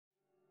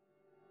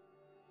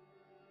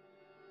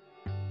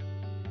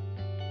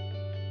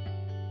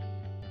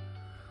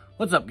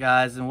What's up,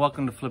 guys, and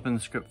welcome to Flipping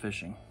the Script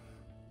Fishing.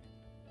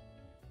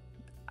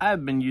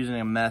 I've been using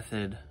a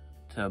method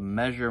to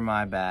measure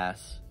my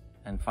bass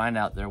and find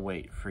out their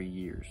weight for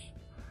years.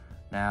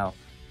 Now,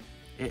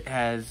 it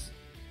has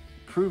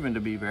proven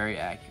to be very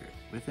accurate,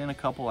 within a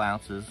couple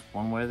ounces,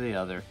 one way or the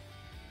other,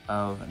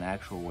 of an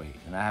actual weight.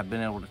 And I have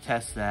been able to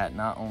test that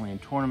not only in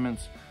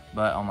tournaments,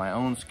 but on my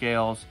own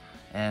scales.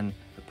 And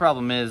the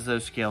problem is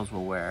those scales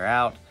will wear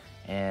out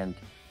and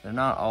they're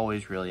not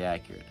always really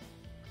accurate.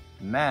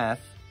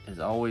 Math is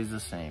always the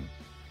same.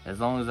 As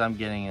long as I'm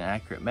getting an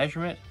accurate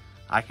measurement,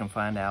 I can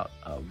find out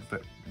a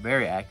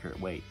very accurate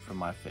weight for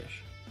my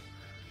fish.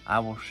 I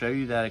will show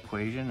you that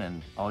equation,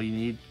 and all you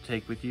need to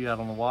take with you out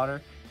on the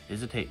water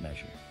is a tape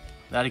measure.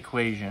 That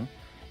equation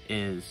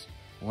is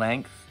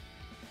length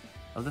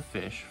of the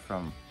fish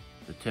from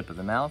the tip of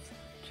the mouth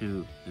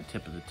to the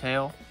tip of the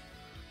tail.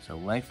 So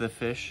length of the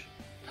fish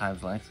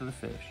times length of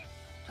the fish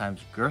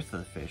times girth of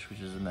the fish, which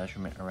is a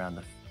measurement around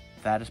the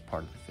fattest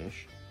part of the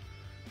fish,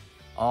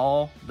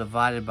 all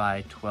divided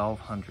by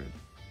 1200,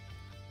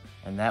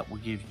 and that will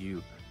give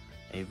you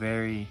a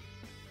very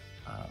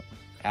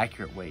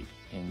accurate weight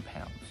in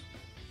pounds.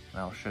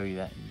 And I'll show you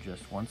that in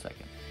just 1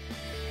 second.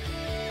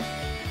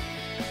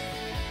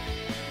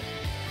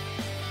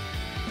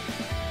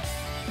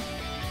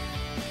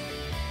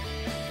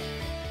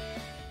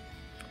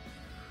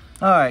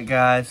 Alright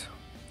guys,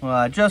 well,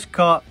 I just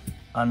caught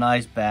a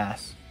nice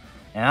bass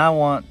and I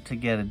want to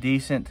get a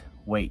decent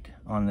weight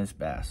on this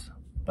bass,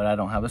 but I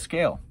don't have a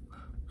scale.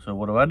 So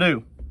what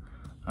do?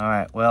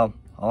 Alright, well,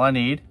 all I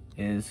need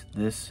is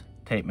this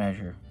tape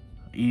measure.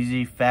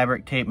 Easy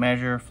fabric tape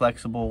measure,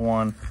 flexible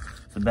one.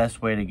 It's the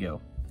best way to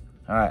go.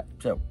 Alright,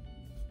 so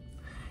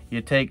you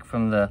take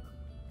from the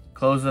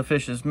close of the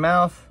fish's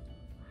mouth,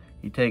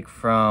 you take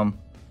from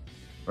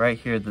right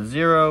here at the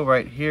zero,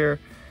 right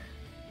here,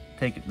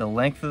 take the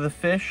length of the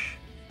fish,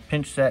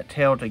 pinch that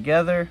tail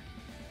together,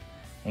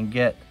 and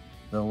get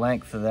the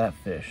length of that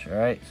fish.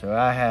 Alright, so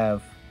I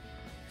have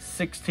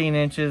 16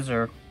 inches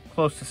or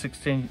close to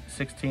 16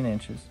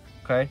 inches,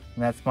 okay?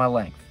 And that's my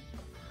length.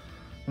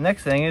 The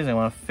next thing is I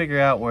want to figure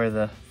out where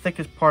the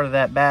thickest part of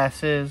that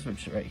bass is,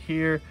 which is right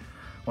here.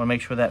 I want to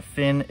make sure that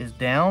fin is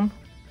down.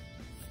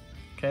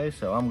 Okay,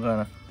 so I'm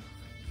going to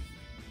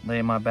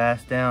lay my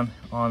bass down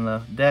on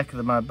the deck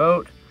of my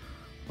boat,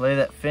 lay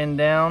that fin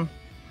down.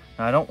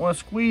 Now, I don't want to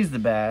squeeze the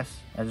bass.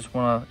 I just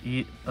want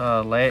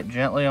to lay it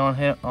gently on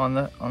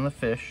the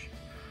fish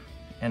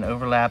and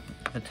overlap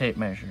the tape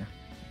measure.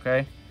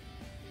 Okay.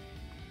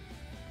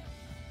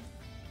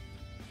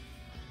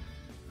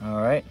 All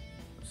right.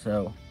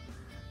 So,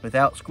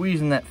 without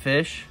squeezing that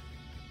fish,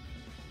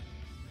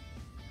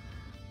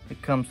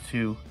 it comes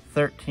to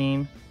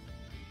 13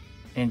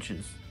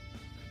 inches.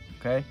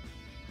 Okay.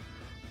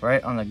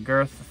 Right on the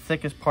girth, the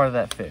thickest part of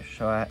that fish.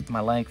 So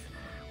my length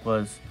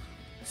was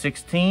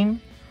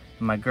 16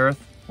 and my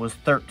girth was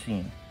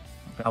 13.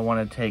 I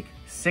want to take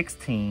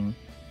 16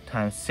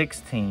 times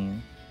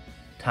 16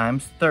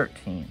 times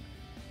 13.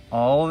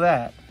 All of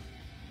that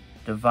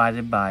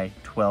divided by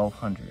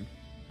 1200.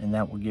 And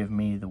that will give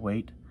me the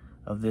weight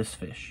of this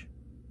fish.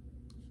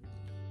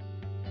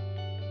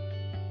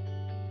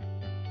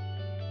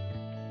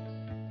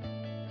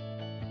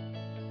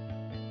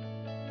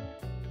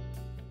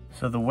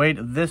 So the weight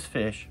of this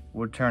fish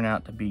would turn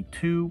out to be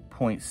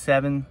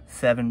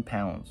 2.77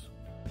 pounds.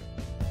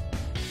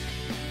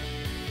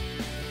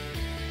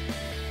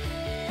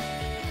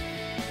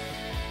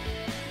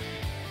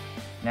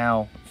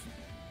 Now,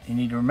 you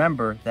need to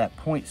remember that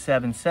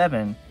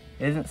 0.77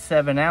 isn't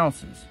 7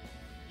 ounces.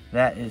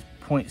 That is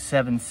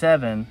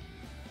 0.77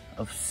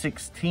 of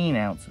 16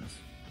 ounces.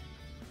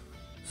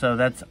 So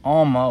that's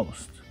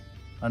almost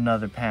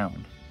another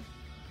pound.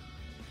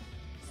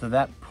 So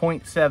that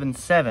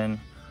 0.77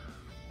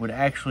 would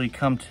actually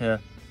come to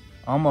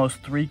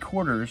almost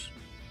 3/4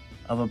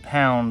 of a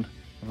pound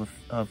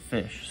of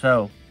fish.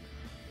 So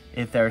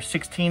if there are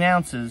 16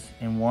 ounces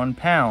in 1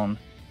 pound,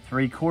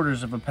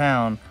 3/4 of a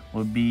pound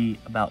would be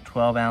about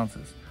 12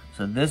 ounces.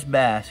 So this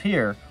bass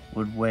here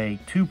would weigh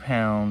 2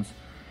 pounds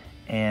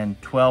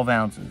and 12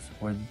 ounces,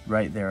 or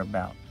right there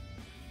about.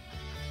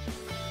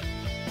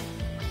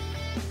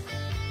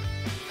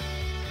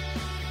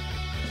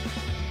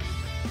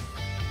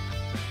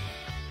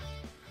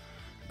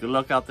 Good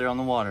luck out there on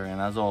the water, and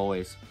as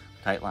always,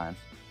 tight lines.